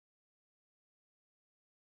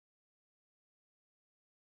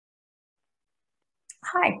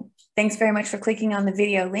Hi, thanks very much for clicking on the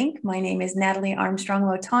video link. My name is Natalie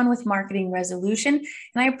Armstrong-Motin with Marketing Resolution, and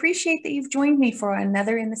I appreciate that you've joined me for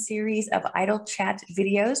another in the series of Idle Chat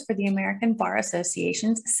videos for the American Bar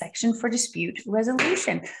Association's section for dispute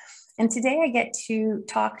resolution. And today I get to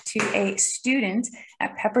talk to a student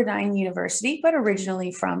at Pepperdine University, but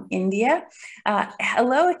originally from India.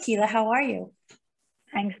 Hello, Akhila, how are you?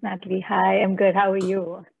 Thanks, Natalie. Hi, I'm good. How are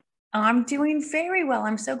you? I'm doing very well.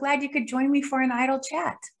 I'm so glad you could join me for an idle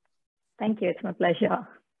chat. Thank you. It's my pleasure.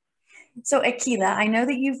 So Akhila, I know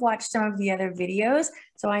that you've watched some of the other videos,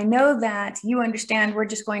 so I know that you understand we're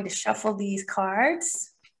just going to shuffle these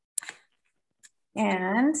cards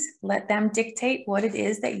and let them dictate what it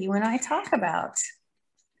is that you and I talk about.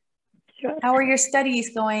 Sure. How are your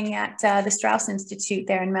studies going at the Strauss Institute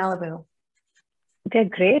there in Malibu? They're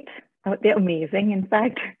great. They're amazing, in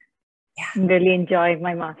fact. Yeah. I'm really enjoying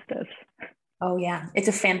my master's. Oh yeah, it's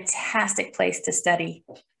a fantastic place to study.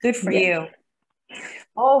 Good for you.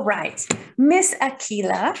 All right, Miss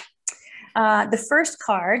Akhila, the first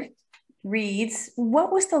card reads,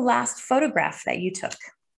 what was the last photograph that you took?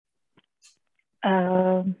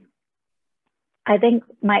 I think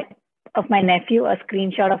of my nephew, a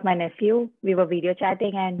screenshot of my nephew. We were video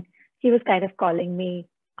chatting and he was kind of calling me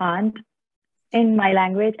aunt in my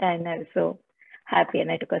language, and I was so happy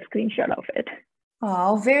and I took a screenshot of it.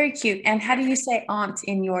 Oh, very cute. And how do you say aunt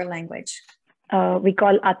in your language? We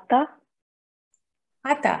call atta.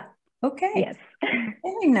 Atta. Okay. Yes.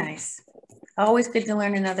 Very nice. Always good to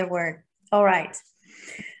learn another word. All right.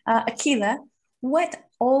 Akhila, what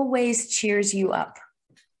always cheers you up?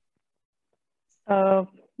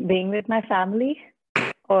 Being with my family,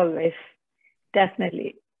 always,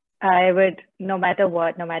 definitely. I would, no matter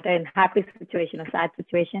what, no matter in happy situation or sad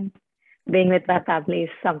situation, being with my family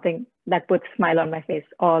is something that puts a smile on my face,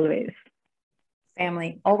 always.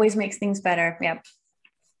 Family always makes things better. Yep.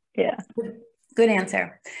 Yeah. Good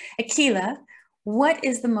answer. Akhila, what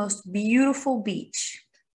is the most beautiful beach?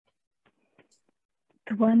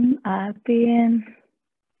 The one I've been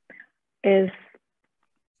is,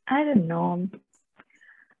 I don't know.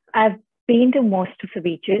 I've been to most of the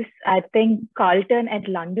beaches. I think Carlton at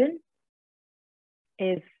London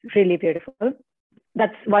is really beautiful.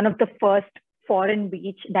 That's one of the first foreign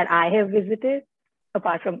beach that I have visited,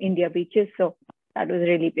 apart from India beaches. So that was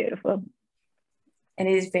really beautiful. And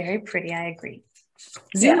it is very pretty, I agree.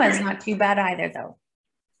 Zuma is not too bad either, though.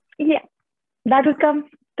 Yeah, that would come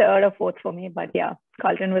third or fourth for me. But yeah,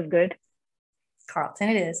 Carlton was good. Carlton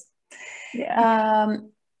it is. Yeah.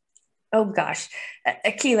 Oh gosh.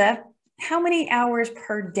 Akhila, how many hours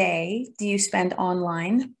per day do you spend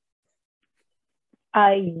online?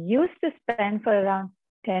 I used to spend for around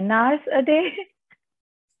 10 hours a day.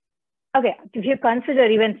 Okay, if you consider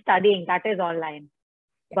even studying, that is online.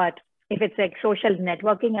 But if it's like social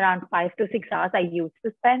networking, around 5 to 6 hours I used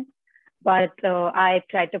to spend. But I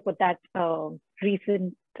tried to put that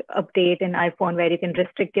recent update in iPhone where you can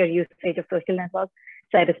restrict your usage of social networks.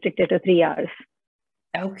 So I restricted to 3 hours.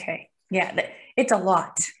 Okay. Yeah, it's a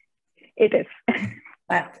lot. It is.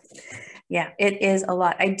 Wow. Yeah, it is a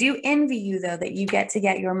lot. I do envy you, though, that you get to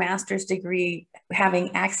get your master's degree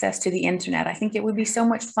having access to the internet. I think it would be so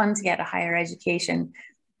much fun to get a higher education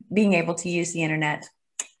being able to use the internet.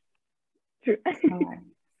 True.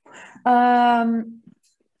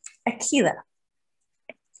 Akhila,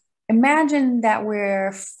 imagine that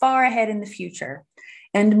we're far ahead in the future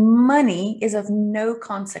and money is of no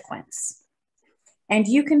consequence. And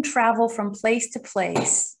you can travel from place to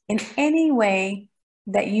place in any way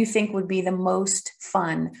that you think would be the most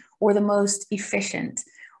fun or the most efficient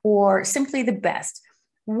or simply the best.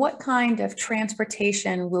 What kind of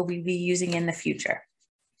transportation will we be using in the future?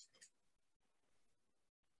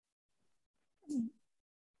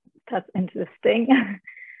 That's interesting.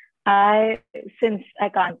 Since I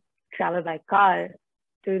can't travel by car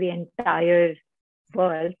to the entire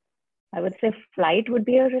world, I would say flight would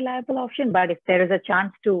be a reliable option. But if there is a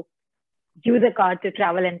chance to use a car to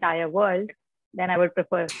travel entire world, then I would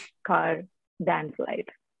prefer car than flight.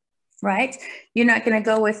 Right? You're not going to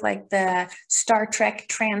go with like the Star Trek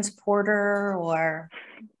transporter or...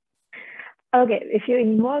 Okay, if you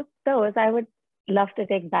involve those, I would love to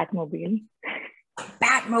take Batmobile.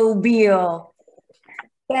 Batmobile.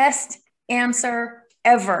 Best answer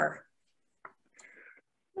ever.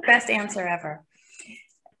 Best answer ever.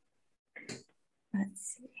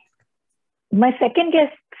 Let's see. My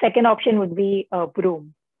second option would be a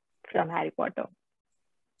broom from Harry Potter.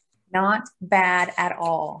 Not bad at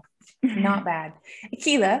all. Not bad.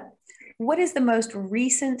 Akhila, what is the most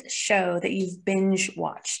recent show that you've binge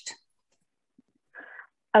watched?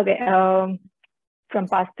 Okay. from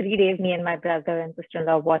past 3 days, me and my brother and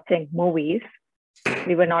sister-in-law watching movies.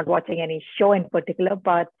 We were not watching any show in particular,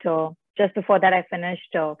 but just before that, I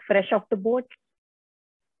finished Fresh Off the Boat.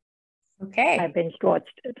 Okay. I binge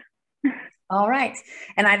watched it. All right.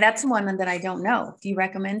 And that's one that I don't know. Do you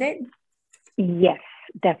recommend it? Yes,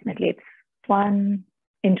 definitely. It's fun,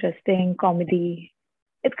 interesting, comedy.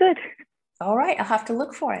 It's good. All right. I'll have to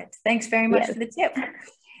look for it. Thanks very much for the tip.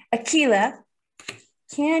 Akhila,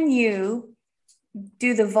 can you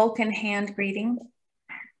do the Vulcan hand greeting?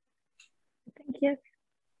 Thank you.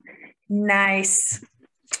 Nice.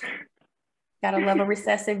 Gotta love a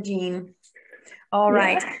recessive gene. All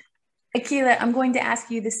right. Akhila, I'm going to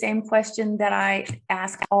ask you the same question that I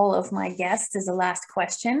ask all of my guests as the last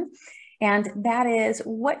question. And that is,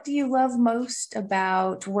 what do you love most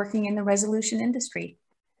about working in the resolution industry?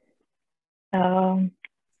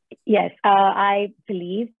 Yes, I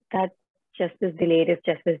believe that justice delayed is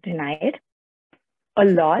justice denied a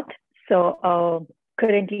lot. So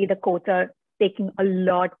currently the courts are taking a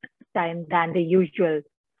lot time than the usual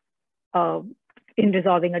in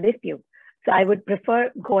resolving a dispute. So I would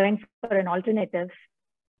prefer going for an alternative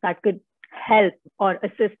that could help or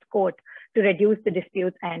assist court to reduce the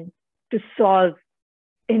disputes and to solve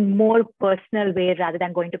in more personal way rather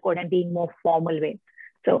than going to court and being more formal way.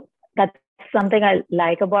 So that's something I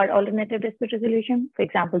like about alternative dispute resolution. For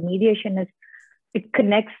example, mediation is, it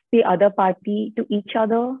connects the other party to each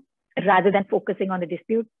other rather than focusing on the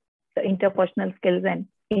dispute. The interpersonal skills and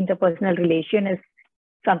interpersonal relation is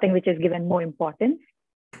something which is given more importance.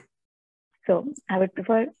 So I would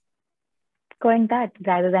prefer going that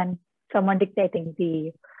rather than someone dictating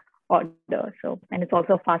the order. So, and it's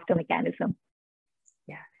also a faster mechanism.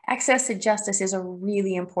 Yeah, access to justice is a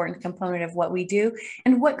really important component of what we do.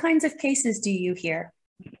 And what kinds of cases do you hear?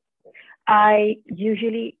 I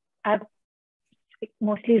have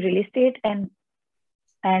mostly real estate and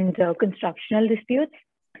constructional disputes.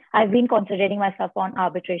 I've been concentrating myself on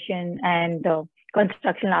arbitration and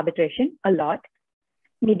construction arbitration a lot.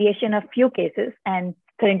 Mediation, a few cases, and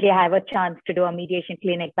currently I have a chance to do a mediation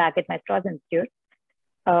clinic back at my Strauss Institute.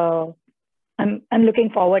 I'm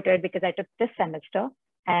looking forward to it because I took this semester,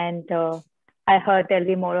 and I heard there'll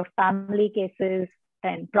be more of family cases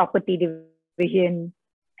and property division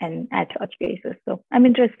and ad hoc cases. So I'm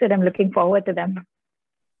interested. I'm looking forward to them.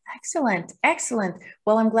 Excellent, excellent.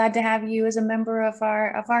 Well, I'm glad to have you as a member of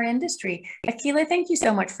our industry. Akhila, thank you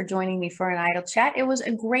so much for joining me for an Idle Chat. It was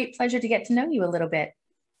a great pleasure to get to know you a little bit.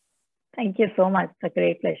 Thank you so much. It's a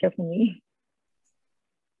great pleasure for me.